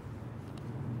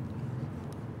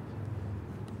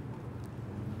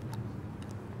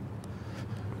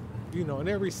 You know, and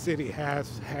every city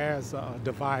has a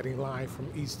dividing line from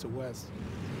east to west.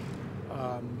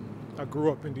 I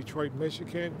grew up in Detroit,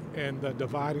 Michigan, and the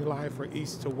dividing line for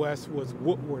east to west was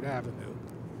Woodward Avenue.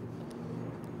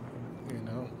 You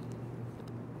know,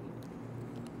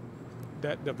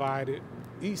 that divided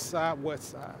east side,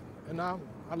 west side, and I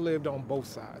lived on both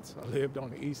sides. I lived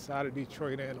on the east side of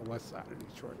Detroit and the west side of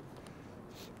Detroit.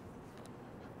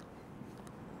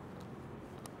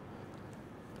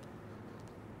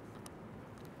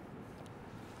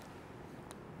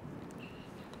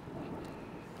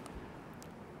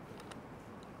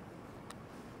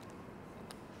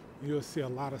 You'll see a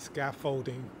lot of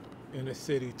scaffolding in the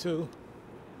city too.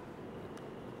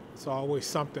 It's always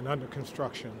something under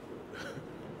construction.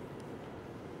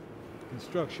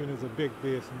 Construction is a big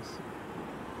business.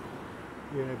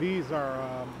 Yeah, these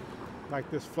are like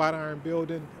this Flatiron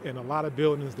building and a lot of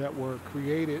buildings that were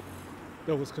created,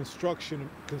 that was constructed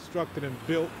and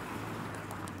built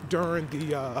during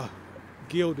the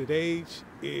Gilded Age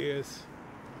is,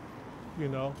 you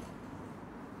know,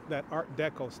 that Art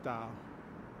Deco style.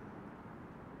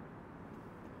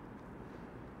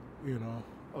 You know,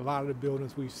 a lot of the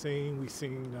buildings we've seen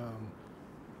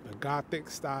the Gothic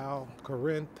style,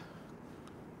 Corinth,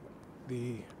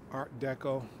 the Art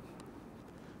Deco.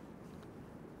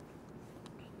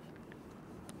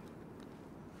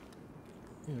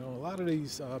 You know, a lot of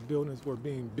these buildings were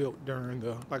being built during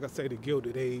the, like I say, the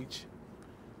Gilded Age.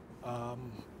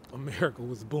 America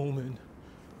was booming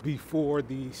before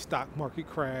the stock market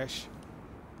crash.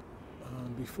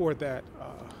 Before that,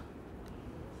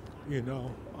 you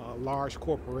know, large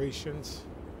corporations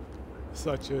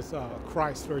such as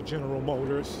Chrysler, General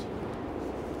Motors,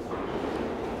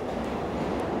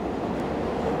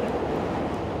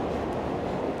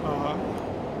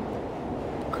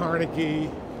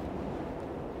 Carnegie,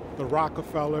 the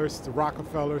Rockefellers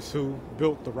who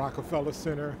built the Rockefeller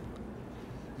Center.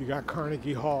 You got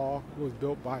Carnegie Hall, who was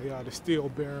built by the steel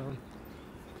baron.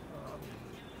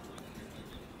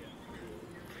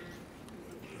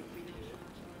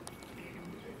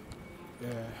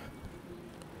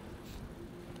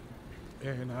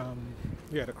 And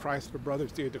yeah, the Chrysler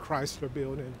Brothers did the Chrysler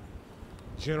Building.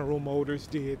 General Motors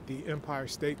did the Empire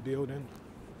State Building.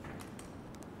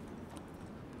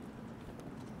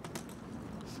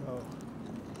 So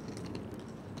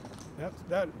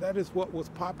that is what was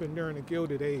popping during the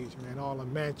Gilded Age, man. All the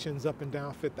mansions up and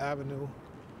down Fifth Avenue.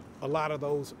 a lot of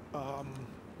those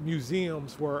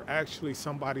museums were actually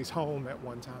somebody's home at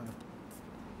one time.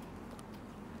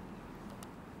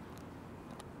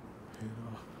 You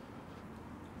know.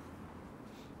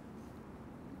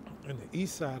 And the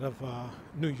east side of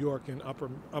New York and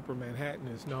upper Manhattan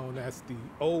is known as the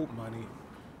old money.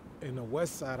 And the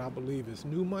west side, I believe, is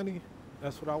new money.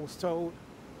 That's what I was told.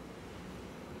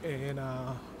 And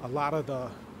a lot of the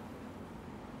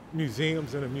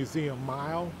museums in the Museum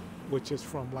Mile, which is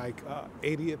from like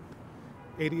 80th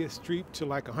Street to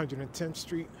like 110th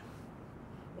Street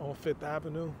on Fifth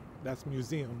Avenue. That's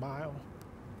Museum Mile.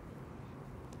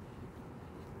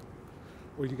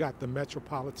 Where you got the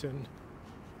Metropolitan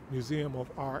Museum of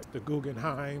Art, the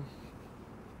Guggenheim,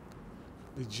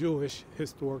 the Jewish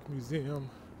Historic Museum,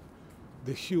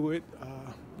 the Hewitt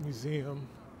Museum,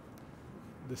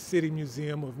 the City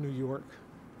Museum of New York.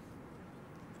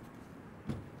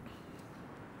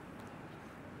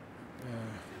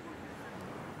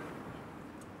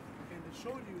 And they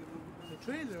showed you in the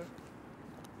trailer.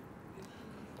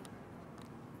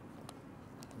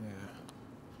 Yeah.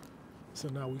 So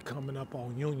now we're coming up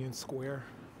on Union Square,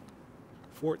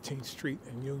 14th Street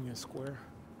and Union Square.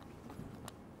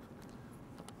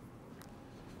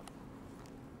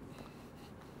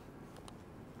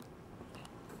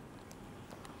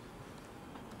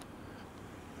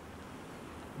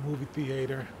 Movie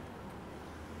theater,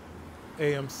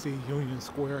 AMC Union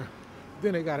Square.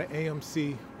 Then they got an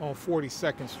AMC on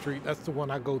 42nd Street. That's the one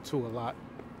I go to a lot.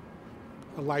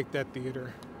 I like that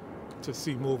theater to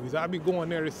see movies. I'll be going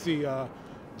there to see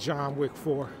John Wick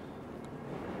 4.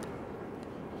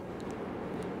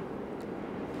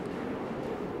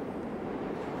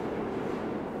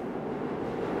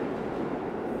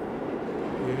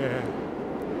 Yeah.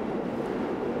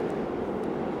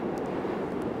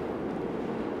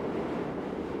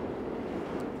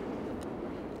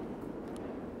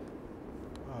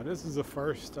 This is the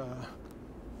first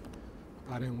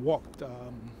I done walked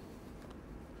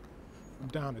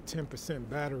down to 10%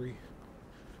 battery.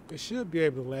 It should be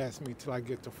able to last me till I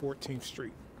get to 14th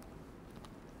Street.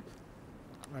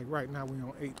 Like right now we're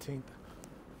on 18th.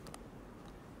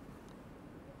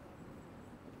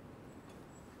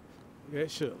 Yeah,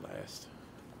 it should last.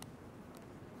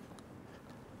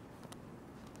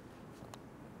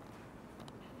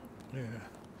 Yeah,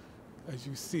 as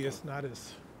you see, it's not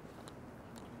as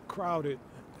crowded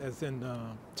as in the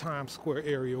Times Square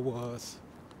area was,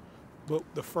 but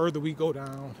the further we go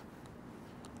down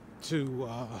to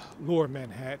Lower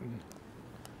Manhattan,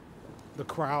 the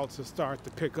crowds will start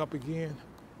to pick up again,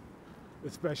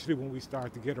 especially when we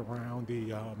start to get around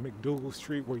the McDougal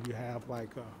Street, where you have like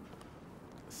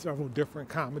several different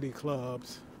comedy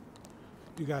clubs.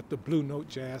 You got the Blue Note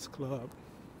Jazz Club,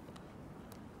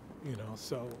 you know,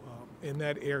 so in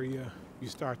that area you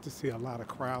start to see a lot of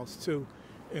crowds too.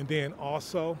 And then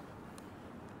also,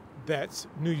 that's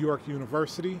New York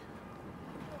University.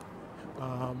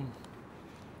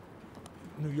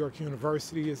 New York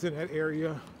University is in that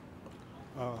area.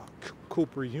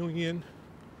 Cooper Union,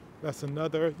 that's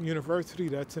another university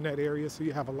that's in that area. So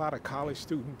you have a lot of college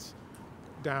students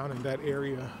down in that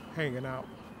area hanging out.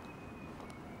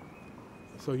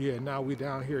 So yeah, now we're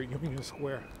down here at Union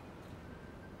Square.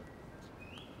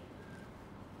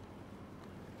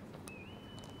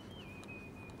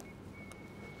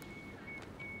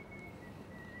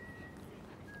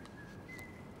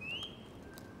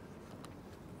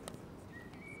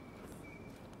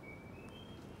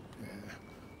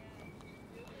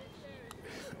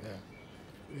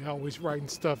 They're always writing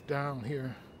stuff down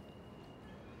here.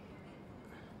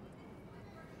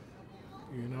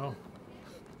 You know?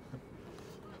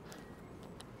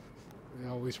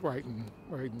 They're always writing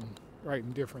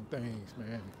different things,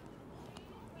 man.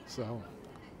 So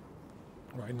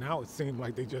right now it seems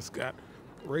like they just got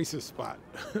racist spot.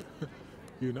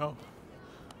 You know?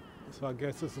 So I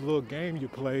guess it's a little game you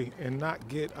play and not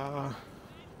get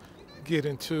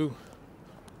into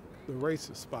the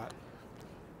racist spot.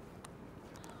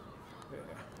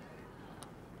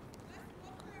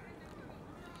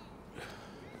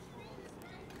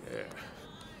 Yeah.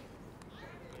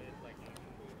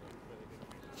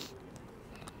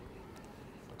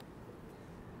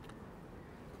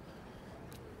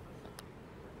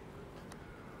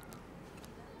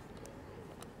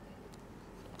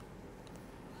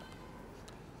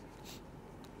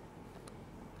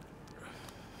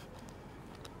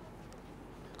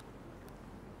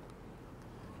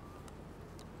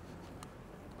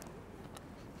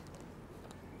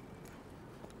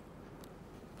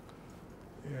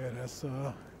 Yeah, that's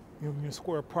Union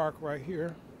Square Park right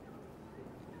here.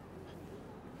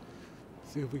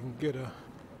 See if we can get a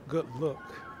good look.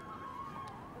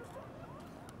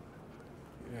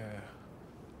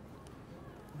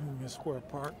 Union Square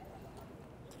Park.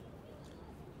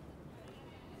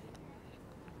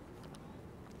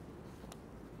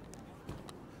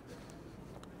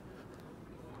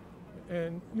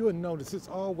 And you'll notice it's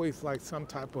always like some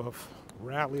type of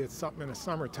rally or something in the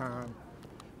summertime.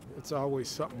 It's always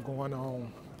something going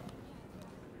on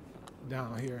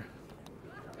down here.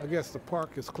 I guess the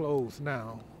park is closed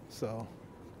now, so.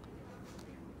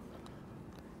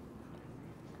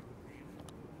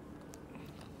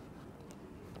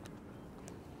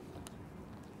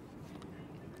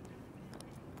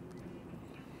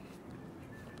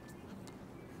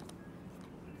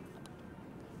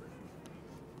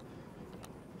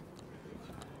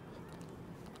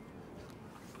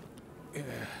 Yeah.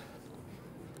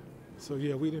 So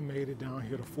yeah, we done made it down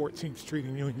here to 14th Street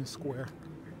in Union Square.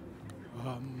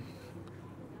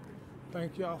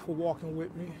 Thank y'all for walking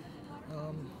with me.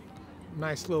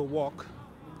 Nice little walk.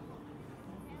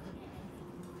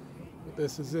 But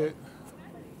this is it.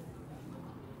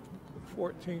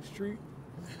 14th Street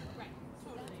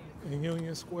in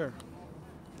Union Square.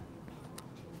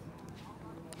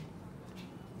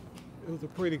 It was a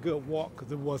pretty good walk because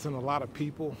there wasn't a lot of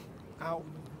people out.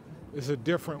 It's a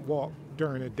different walk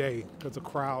during the day because the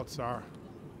crowds are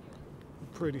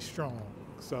pretty strong.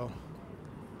 So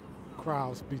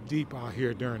crowds be deep out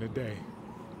here during the day.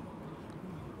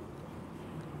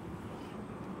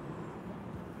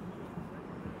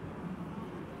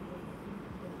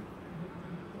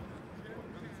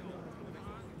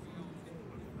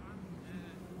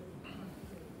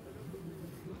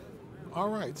 All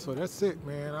right, so that's it,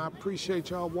 man. I appreciate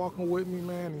y'all walking with me,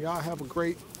 man. Y'all have a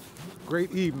great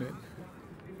evening.